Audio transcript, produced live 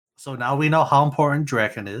So now we know how important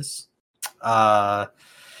Draken is. Uh,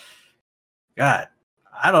 God,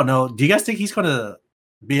 I don't know. Do you guys think he's gonna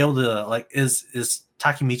be able to like? Is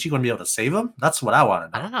Takemichi gonna be able to save him? That's what I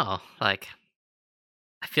want to I know. don't know. Like,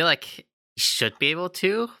 I feel like he should be able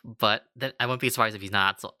to, but then I wouldn't be surprised if he's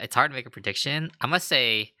not. So it's hard to make a prediction. I must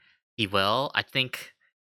say he will. I think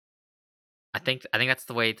that's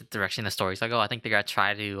the way the direction the stories will go. I think they're gonna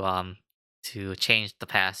try to change the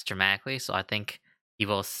past dramatically. So I think he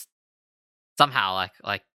will somehow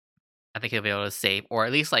like I think he'll be able to save or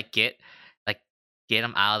at least like get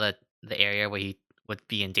him out of the area where he would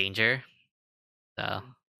be in danger. So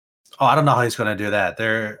Oh, I don't know how he's gonna do that.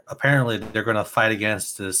 They're gonna fight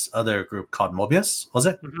against this other group called Mobius. Was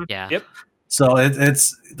it? Mhm. yeah. Yep. So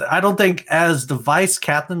it's. I don't think as the vice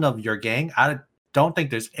captain of your gang, I don't think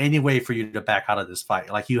there's any way for you to back out of this fight.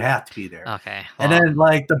 Like you have to be there. Okay. And Well, then,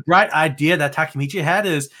 like the bright idea that Takemichi had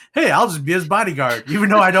is, "Hey, I'll just be his bodyguard, even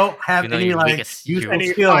though I don't have even though any you're like weakest, useful Any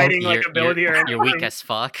skills." fighting like ability or you're weak anything. as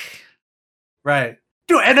fuck. Right,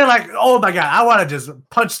 dude. And then, like, oh my god, I want to just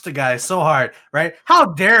punch the guy so hard. Right? How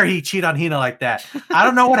dare he cheat on Hina like that? I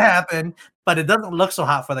don't know what happened, but it doesn't look so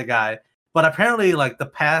hot for the guy. But apparently, like the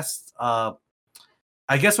past,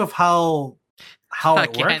 I guess with how I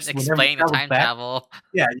it can't works, whenever he explain the travels time back, travel.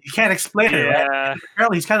 yeah, you can't explain it, right? Yeah.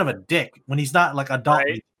 Apparently, he's kind of a dick when he's not like adult.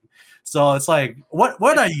 Right. So it's like, what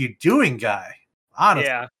are you doing, guy? Honestly,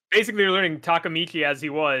 Yeah. Basically, you're learning Takamichi as he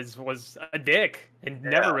was a dick and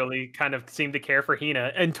never really kind of seemed to care for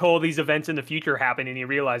Hina until these events in the future happen and he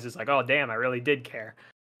realizes like, oh damn, I really did care.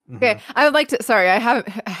 Okay, I would like to. Sorry, I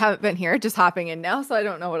haven't been here. Just hopping in now, so I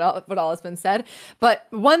don't know what all has been said. But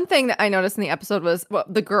one thing that I noticed in the episode was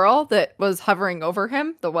the girl that was hovering over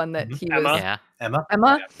him, the one that he Emma? was Yeah.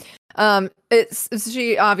 Emma. It's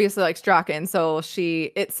she obviously likes Draken, so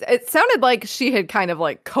it sounded like she had kind of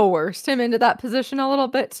like coerced him into that position a little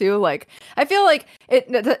bit too. Like I feel like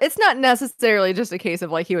it's not necessarily just a case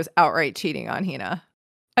of like he was outright cheating on Hina.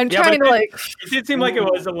 I'm Yeah, trying but to like. it did seem like it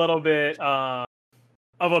was a little bit of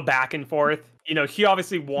a back and forth. You know, she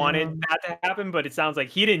obviously wanted that to happen, but it sounds like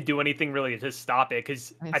he didn't do anything really to stop it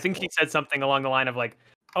because I think he said something along the line of like,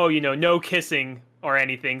 oh, you know, no kissing or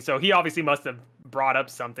anything. So he obviously must have brought up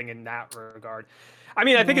something in that regard. I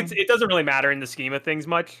mean, I think it doesn't really matter in the scheme of things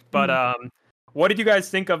much, but what did you guys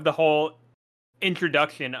think of the whole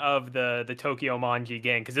introduction of the Tokyo Manji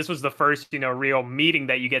gang? Because this was the first, you know, real meeting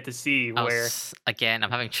that you get to see where Again,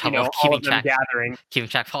 I'm having you trouble know all keeping of them track gathering.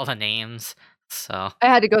 of all the names. So I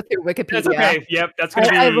had to go through Wikipedia. That's okay. Yep, that's gonna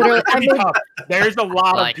I be literally- I made- tough. There's a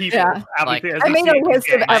lot Like- of people. Yeah. obviously, as I we made see a in list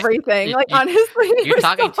of games. everything. You- Like you- honestly, it you're was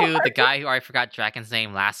talking so to the hard. guy who already forgot Draken's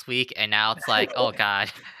name last week, and now it's like, oh god,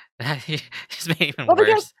 it just made it even Well,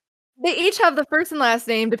 because worse. they each have the first and last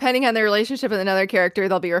name, depending on their relationship with another character.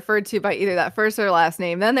 They'll be referred to by either that first or last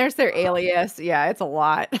name. Then there's their alias. Yeah, it's a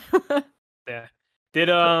lot. Yeah. Did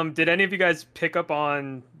any of you guys pick up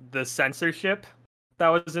on the censorship that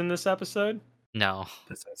was in this episode? No.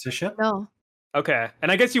 the censorship. No. Okay, and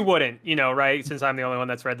I guess you wouldn't, you know, right? Since I'm the only one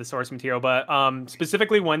that's read the source material. But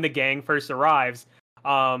specifically when the gang first arrives,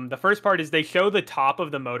 the first part is they show the top of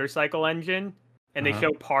the motorcycle engine, and they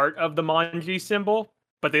show part of the Manji symbol,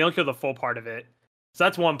 but they don't show the full part of it. So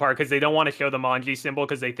that's one part because they don't want to show the Manji symbol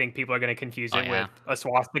because they think people are going to confuse it with a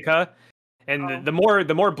swastika. And the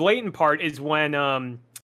more blatant part is when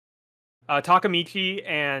Takamichi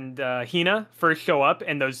and Hina first show up,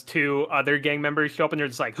 and those two other gang members show up, and they're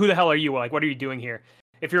just like, "Who the hell are you? Like, what are you doing here?"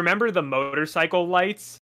 If you remember the motorcycle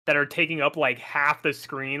lights that are taking up like half the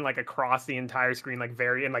screen, like across the entire screen, like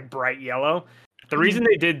very in like bright yellow. The reason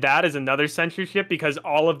they did that is another censorship because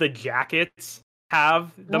all of the jackets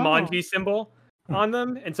have the Manji symbol on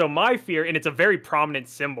them, and so my fear, and it's a very prominent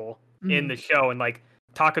symbol in the show, and like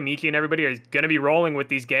Takamichi and everybody are going to be rolling with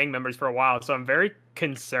these gang members for a while, so I'm very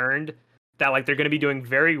concerned that like they're going to be doing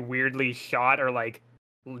very weirdly shot or like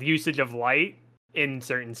usage of light in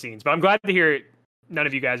certain scenes. But I'm glad to hear none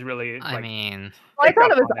of you guys really. I Like, mean, Well, I picked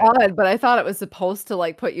thought up it was on odd, but I thought it was supposed to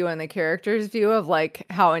like put you in the character's view of like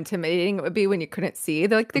how intimidating it would be when you couldn't see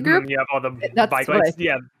the group. You have all the That's bike what I lights. think.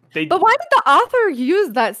 Yeah, they. But why did the author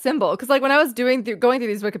use that symbol? Because like when I was going through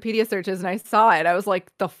these Wikipedia searches and I saw it, I was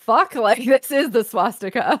like, "The fuck!" Like this is the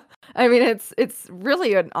swastika. I mean, it's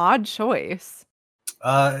really an odd choice.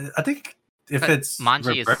 I think if But it's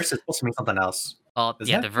Manji is- reverse, it's supposed to mean something else. well, Is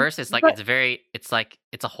yeah, that- the verse is like But- it's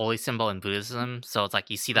a holy symbol in Buddhism, so it's like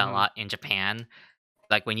you see that a lot in Japan.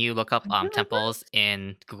 Like when you look up temples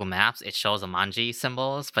in Google Maps, it shows the Manji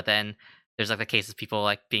symbols, but then there's like the case of people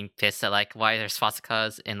like being pissed at like why there's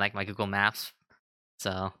swastikas in like my Google Maps.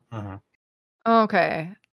 So Okay.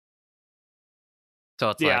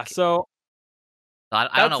 it's Yeah. like So So I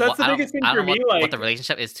don't know That's what the biggest thing I for don't know me. what Like, the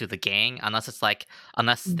relationship is to the gang, unless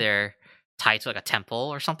Mm. they're tied to like a temple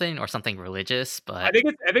or something religious. But I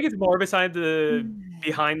think it's more beside the Mm.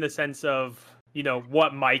 behind the sense of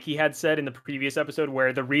what Mikey had said in the previous episode,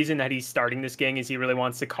 where the reason that he's starting this gang is he really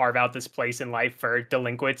wants to carve out this place in life for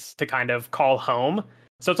delinquents to kind of call home.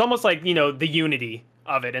 So it's almost like the unity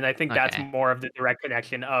of it, and I think that's okay, more of the direct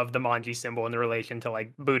connection of the Manji symbol in the relation to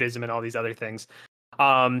like Buddhism and all these other things.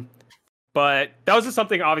 Um, But that was just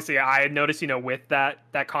something obviously I had noticed, with that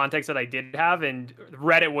context that I did have, and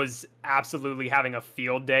Reddit was absolutely having a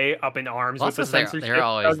field day up in arms well, with that's the 'cause censorship they're that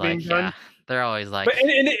always was being like done. they're always But like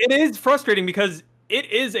it is frustrating because it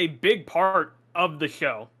is a big part of the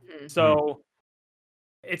show. Mhm. So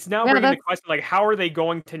it's now Yeah, bringing the that's question like, how are they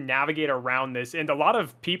going to navigate around this? And a lot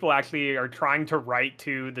of people actually are trying to write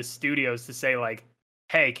to the studios to say like,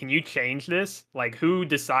 hey, can you change this? Like, who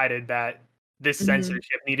decided that this mhm.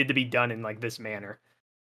 censorship needed to be done in like this manner?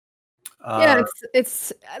 Yeah, Uh,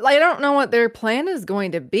 it's like, I don't know what their plan is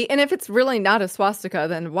going to be, and if it's really not a swastika,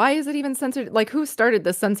 then why is it even censored? Like, who started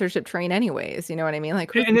the censorship train anyways? You know what I mean?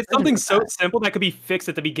 Like, who's And in it's charge something of so that? simple that could be fixed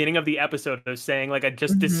at the beginning of the episode of saying like a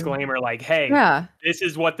just Mhm. disclaimer like, "Hey, Yeah, this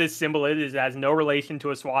is what this symbol is. It has no relation to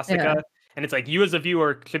a yeah. swastika." And it's like you as a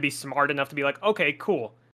viewer should be smart enough to be like, "Okay,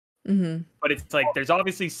 cool." Mhm. But it's like there's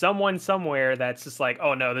obviously someone somewhere that's just like,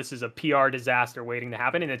 "Oh no, this is a PR disaster waiting to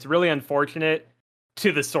happen." And it's really unfortunate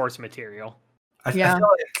to the source material. I Yeah. feel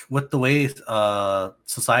like with the way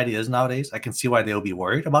society is nowadays, I can see why they'll be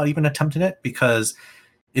worried about even attempting it, because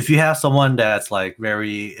if you have someone that's like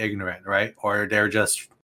very ignorant, right, or they're just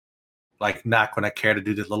like not going to care to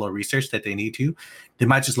do the little research that they need to, they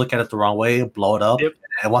might just look at it the wrong way, blow it up, Yep.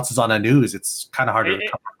 and once it's on the news, it's kind of hard to It-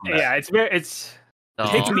 recover from it- that. yeah, it's It's so.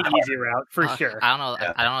 taking the really easy route for sure. I don't know.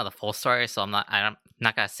 Yeah. I don't know the full story, so I'm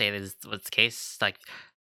not gonna say this was the case.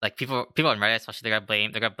 Like people on Reddit, especially they're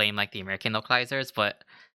gonna blame like the American localizers, but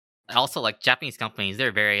also like Japanese companies,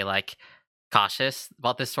 they're very like cautious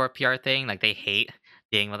about this sort of PR thing. Like they hate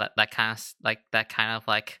dealing with that kind of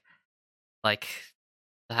like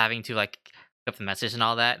having to like pick up the message and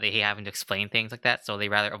all that. They hate having to explain things like that, so they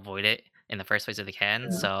rather avoid it in the first place if they can. Yeah.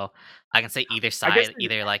 So I can say either I guess side,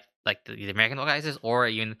 either like the American localizers, or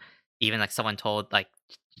even like someone told like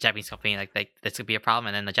Japanese company like this could be a problem,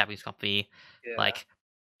 and then the Japanese company yeah. like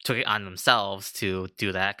took it on themselves to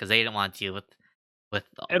do that because they didn't want to deal with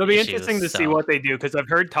It'll the be issues. interesting to see So what they do because I've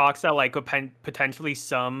heard talks that like potentially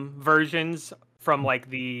some versions from like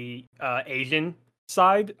the Asian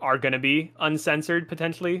side are going to be uncensored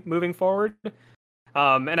potentially moving forward.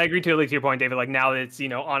 And I agree totally to your point, David. Like now that it's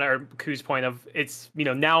on our Ku's point of it's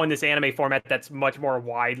now in this anime format that's much more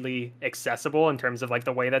widely accessible in terms of like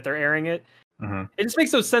the way that they're airing it. Mhm. It just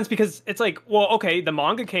makes no sense because it's like, well, okay, the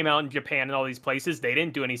manga came out in Japan and all these places. They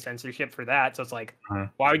didn't do any censorship for that. So it's like,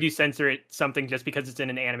 Mhm. why would you censor something just because it's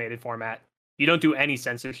in an animated format? You don't do any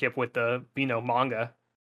censorship with the, manga.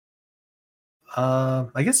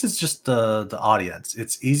 I guess it's just the audience.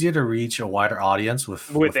 It's easier to reach a wider audience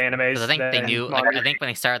With with because animes I think they than knew manga. I think when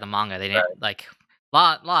they started the manga, they Right. didn't like a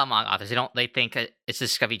lot of manga authors. They think it's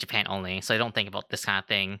just gonna be Japan only, so they don't think about this kind of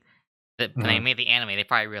thing. That when they Mhm. made the anime, they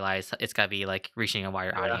probably realized it's gotta be like reaching a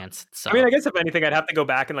wider Yeah. audience. I mean, So I guess if anything, I'd have to go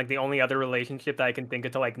back and like the only other relationship that I can think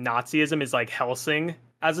of to like Nazism is like Helsing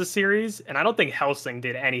as a series, and I don't think Helsing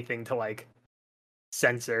did anything to like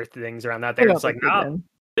censor things around that. I They're don't just like, think they no, did.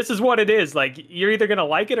 this is what it is. Like you're either gonna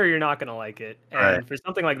like it or you're not gonna like it. Right. And for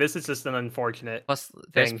something like this, it's just an unfortunate plus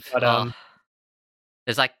thing. But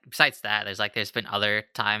there's like besides that, there's been other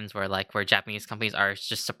times where Japanese companies are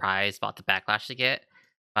just surprised about the backlash they get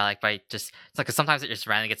by just it's like 'cause sometimes it just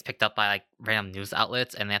randomly gets picked up by like random news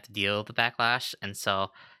outlets and they have to deal with the backlash, and so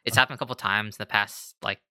it's happened a couple times in the past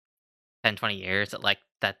like 10-20 years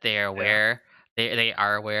that they're yeah, aware they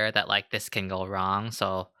are aware that like this can go wrong.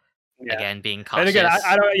 So yeah. again, being And again, I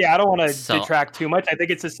cautious. don't, yeah, I don't want to So detract too much. I think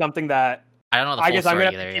it's just something that I don't know the I full guess I'm gonna story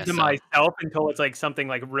have to either. keep Yeah, to so myself until it's like something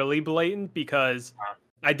like really blatant because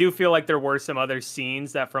I do feel like there were some other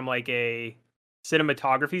scenes that from like a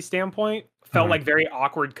cinematography standpoint felt Mhm. like very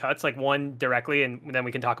awkward cuts, like one directly, and then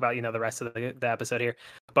we can talk about the rest of the episode here.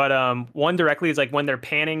 But one directly is like when they're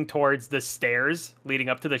panning towards the stairs leading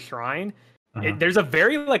up to the shrine. Mhm. There's a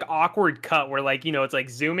very like awkward cut where like it's like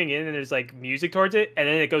zooming in and there's like music towards it and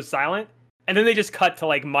then it goes silent and then they just cut to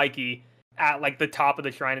like Mikey at like the top of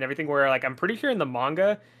the shrine and everything, where like I'm pretty sure in the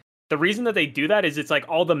manga the reason that they do that is it's like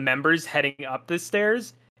all the members heading up the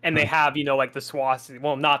stairs and they Mhm. have like the swastika,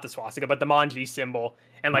 well, not the swastika but the manji symbol,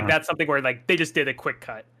 and like Mhm. that's something where like they just did a quick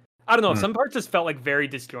cut. I don't know, Mhm. some parts just felt like very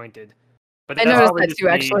disjointed, But I that's noticed probably that just too,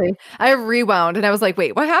 me. actually. I rewound and I was like,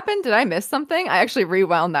 wait, what happened? Did I miss something? I actually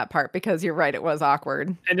rewound that part because you're right, it was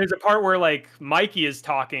awkward. And there's a part where like Mikey is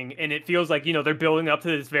talking, and it feels like they're building up to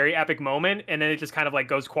this very epic moment, and then it just kind of like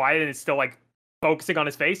goes quiet, and it's still like focusing on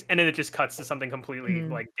his face, and then it just cuts to something completely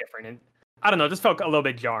like different. And I don't know, it just felt a little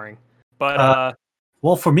bit jarring. But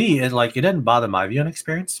Well, for me, it didn't bother my viewing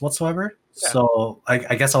experience whatsoever. Yeah. So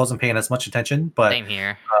I guess I wasn't paying as much attention. But Same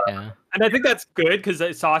here. Yeah. and I think that's good because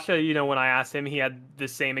Sasha, when I asked him, he had the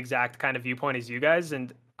same exact kind of viewpoint as you guys,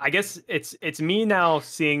 and I guess it's me now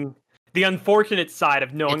seeing the unfortunate side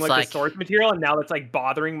of knowing It's the like- source material, and now that's like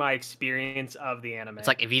bothering my experience of the anime. It's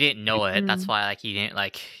like if you didn't know it, that's Mhm. why like you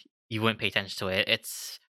didn't you wouldn't pay attention to it.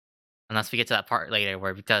 It's unless we get to that part later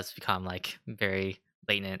where it does become like very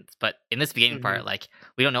blatant. But in this beginning part, like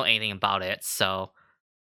we don't know anything about it, so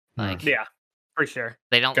like yeah, for sure.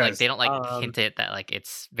 they don't Guys, hint it that like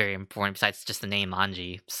it's very important besides just the name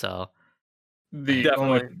Manji. So The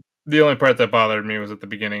Definitely. only part that bothered me was at the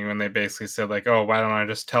beginning when they basically said like, "Oh, why don't I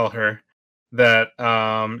just tell her that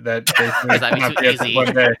that basically That'd be not too be at the easy.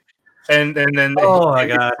 one day." And then Oh my he-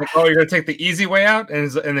 God. like, "Oh, you're gonna take the easy way out," and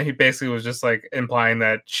then he basically was just like implying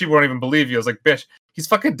that she won't even believe you. I was like, "Bitch, he's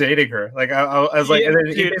fucking dating her." Like I was like, Yeah, and then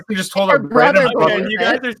he dude. basically just told Her her brother random believes Okay, public- you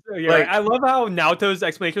that. guys are so, Like- I love how Naoto's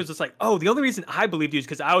explanation was just like, "Oh, the only reason I believed you is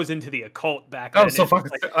because I was into the occult back then." I was so It's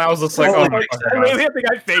fucking. like, I was just like, Oh "Oh my my God. I god!" really think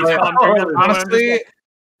I face Like, palmed during that moment. I'm just honestly, like,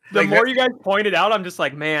 the like, more you guys pointed out, I'm just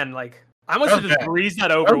like, man, like I must That have was just bad. breezed that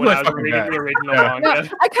That over was when really I was fucking reading bad. the original Yeah. manga.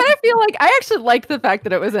 No, I kind of feel like I actually liked the fact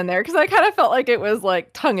that it was in there because I kind of felt like it was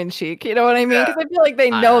like tongue in cheek. You know what I mean? Because I feel like they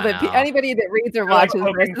I know don't that know. anybody that reads or They're, like, watches this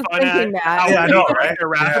poking is fun at thinking how that. Yeah, I know, people right? are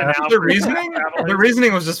rationale the for reasoning travelers. the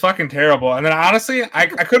reasoning was just fucking terrible. And then honestly, I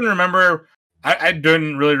couldn't remember. I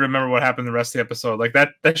didn't really remember what happened the rest of the episode. Like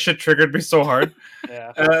that shit triggered me so hard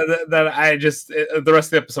Yeah. that I just the rest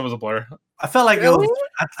of the episode was a blur. I felt like Really? it was.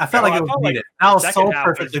 I felt No, like I it was felt like needed. That was second so half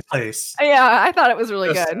was- perfectly placed. Yeah, I thought it was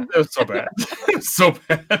really good. It was so bad. It was so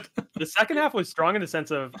bad. The second half was strong in the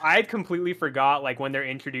sense of I had completely forgot like when they're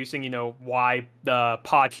introducing, why the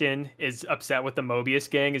Pachin is upset with the Mobius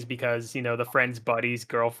gang is because, the friend's buddy's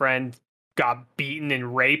girlfriend got beaten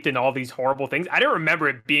and raped and all these horrible things. I didn't remember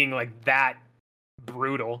it being like that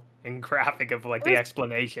brutal and graphic of like the It was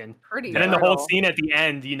explanation. Pretty. And then the whole brutal. scene at the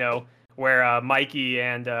end, where Mikey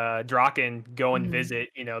and Draken go and Mhm. visit,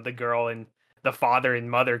 the girl and the father and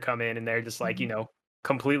mother come in and they're just like,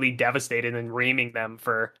 completely devastated and reaming them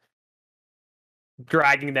for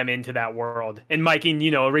dragging them into that world. And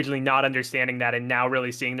Mikey, originally not understanding that and now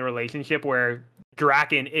really seeing the relationship where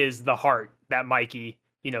Draken is the heart that Mikey,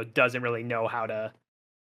 doesn't really know how to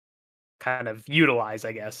kind of utilize,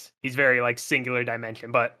 I guess. He's very like singular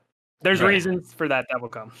dimension, but there's Right. reasons for that will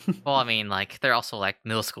come. well, I mean, like they're also like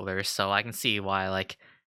middle schoolers, so I can see why like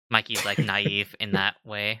Mikey's like naive in that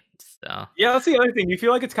way. So Yeah, that's the other thing. You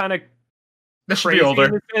feel like it's kind of This should crazy be older.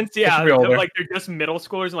 in a sense. Yeah, should be older. like they're just middle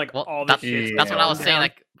schoolers and like well, all this that's, shit. that's what I was Yeah. saying.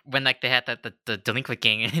 Like when like they had the delinquent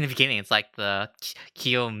gang in the beginning, it's like the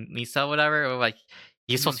Kiyo Misa, whatever. Or, like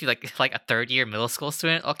you're supposed to be like a third year middle school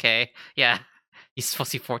student. Okay, yeah, you're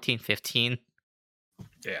supposed to be 14, 15.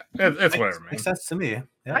 Yeah, it's whatever, man. Makes sense to me.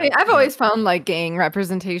 Yeah. I mean, I've always found like gang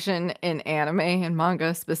representation in anime and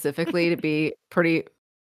manga specifically to be pretty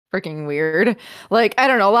freaking weird. Like, I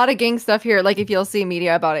don't know, a lot of gang stuff here, like if you'll see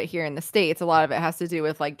media about it here in the States, a lot of it has to do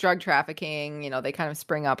with like drug trafficking, they kind of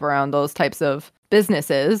spring up around those types of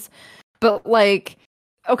businesses. But like,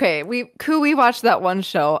 okay, we watched that one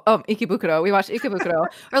show, Ikebukuro. We watched Ikebukuro.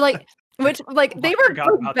 Or like which like they I were forgot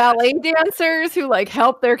good about that. ballet dancers who like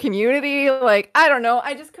helped their community. Like, I don't know.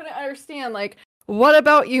 I just couldn't understand like what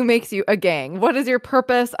about you makes you a gang? What is your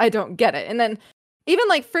purpose? I don't get it. And then even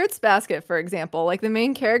like Fruits Basket, for example, like the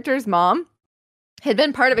main character's mom had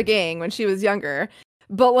been part of a gang when she was younger,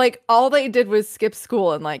 but like all they did was skip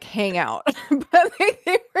school and like hang out. But like,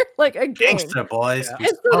 they were like a gang. Gangster boys. Yeah. We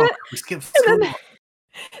And so smoke, we skip and then school.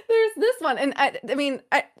 there's this one, and I mean,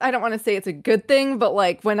 I don't want to say it's a good thing, but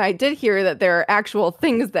like when I did hear that there are actual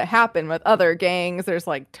things that happen with other gangs, there's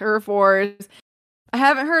like turf wars. I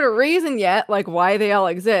haven't heard a reason yet, like why they all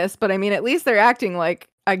exist, but I mean, at least they're acting like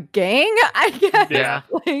a gang, I guess. Yeah.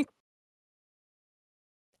 Like,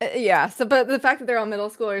 yeah. So, but the fact that they're all middle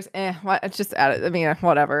schoolers, what? It's just added. I mean,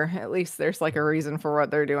 whatever. At least there's like a reason for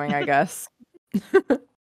what they're doing, I guess.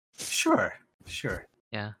 Sure.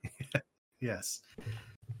 Yeah, Yes.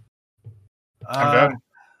 I'm done.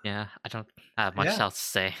 yeah. I don't have much Yeah. else to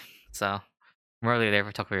say. So I'm really there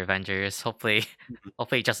for Tokyo Revengers. Hopefully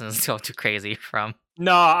Justin doesn't go too crazy from.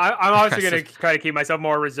 No, I'm obviously going Impressive. to try to keep myself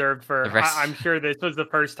more reserved for. The rest- I'm sure this was the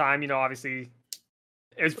first time, obviously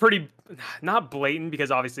it was pretty not blatant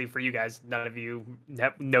because obviously for you guys, none of you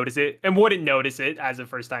notice it and wouldn't notice it as a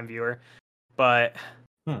first time viewer. But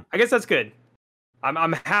I guess that's good.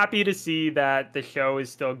 I'm happy to see that the show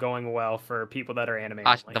is still going well for people that are anime.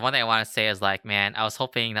 The one thing I want to say is like, man, I was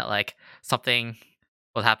hoping that like something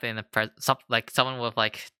will happen in the like someone would have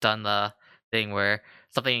like done the thing where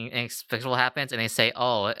something inexplicable happens and they say,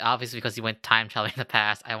 oh, obviously because you went time traveling in the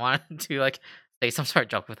past. I wanted to like say some sort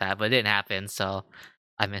of joke with that, but it didn't happen, so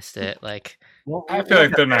I missed it. Like, I feel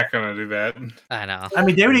like they're not gonna do that. I know. I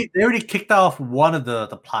mean, they already kicked off one of the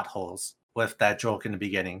plot holes with that joke in the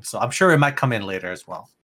beginning, so I'm sure it might come in later as well.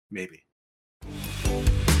 Maybe.